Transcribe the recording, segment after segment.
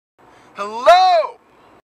Hello!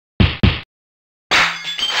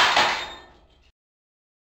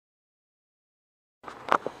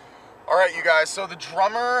 Alright, you guys, so the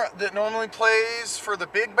drummer that normally plays for the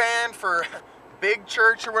big band, for big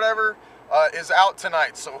church or whatever, is out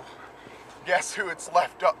tonight, so guess who it's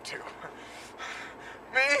left up to?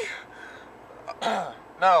 Me?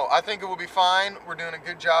 No, I think it will be fine. We're doing a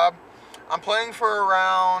good job. I'm playing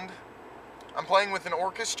with an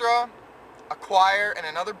orchestra, a choir, and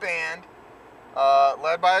another band,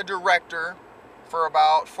 led by a director, for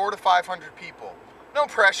about 400 to 500 people. No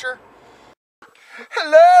pressure.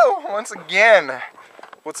 Hello, once again.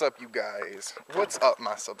 What's up, you guys? What's up,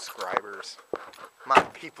 my subscribers? My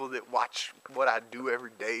people that watch what I do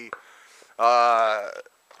every day.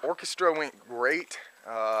 Orchestra went great.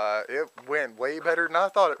 It went way better than I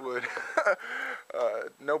thought it would.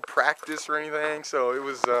 No practice or anything, so it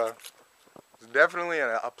was definitely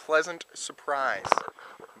a pleasant surprise.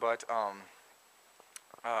 But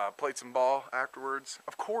played some ball afterwards.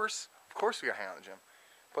 Of course we got to hang out in the gym.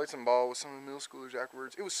 Played some ball with some of the middle schoolers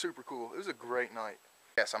afterwards. It was super cool. It was a great night.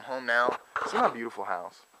 Yes, I'm home now. See my beautiful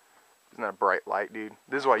house. Isn't that a bright light, dude?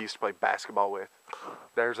 This is what I used to play basketball with.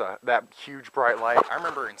 There's that huge bright light. I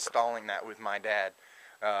remember installing that with my dad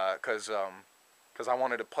because I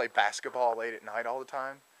wanted to play basketball late at night all the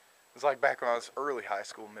time. It was like back when I was early high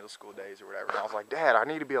school, middle school days or whatever. And I was like, Dad, I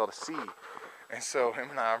need to be able to see. And so him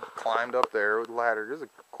and I climbed up there with a ladder. It was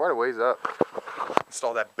quite a ways up.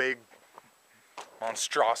 Installed that big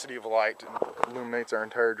monstrosity of a light that illuminates our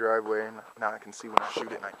entire driveway, and now I can see when I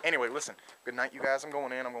shoot at night. Anyway, listen, good night, you guys. I'm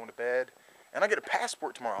going to bed, and I get a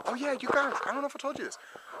passport tomorrow. Oh yeah, you guys, I don't know if I told you this.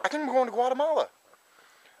 I think I'm going to Guatemala.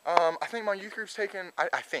 I think my youth group's taking,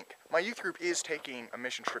 I think my youth group is taking a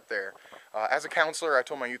mission trip there. As a counselor, I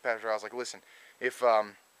told my youth pastor, I was like, listen, if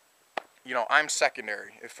you know, I'm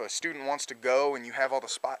secondary. If a student wants to go and you have all the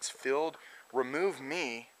spots filled, remove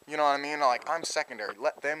me. You know what I mean? Like, I'm secondary.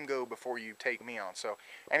 Let them go before you take me on. So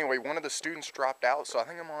anyway, one of the students dropped out, so I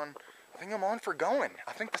think I'm on for going.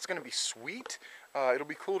 I think that's gonna be sweet. It'll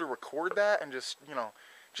be cool to record that and just, you know,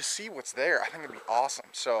 just see what's there. I think it'd be awesome.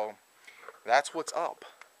 So that's what's up.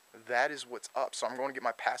 That is what's up. So I'm going to get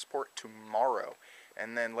my passport tomorrow.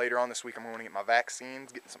 And then later on this week, I'm going to get my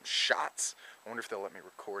vaccines, getting some shots. I wonder if they'll let me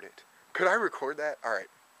record it. Could I record that? All right.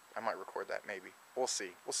 I might record that, maybe. We'll see.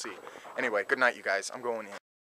 We'll see. Anyway, good night, you guys. I'm going in.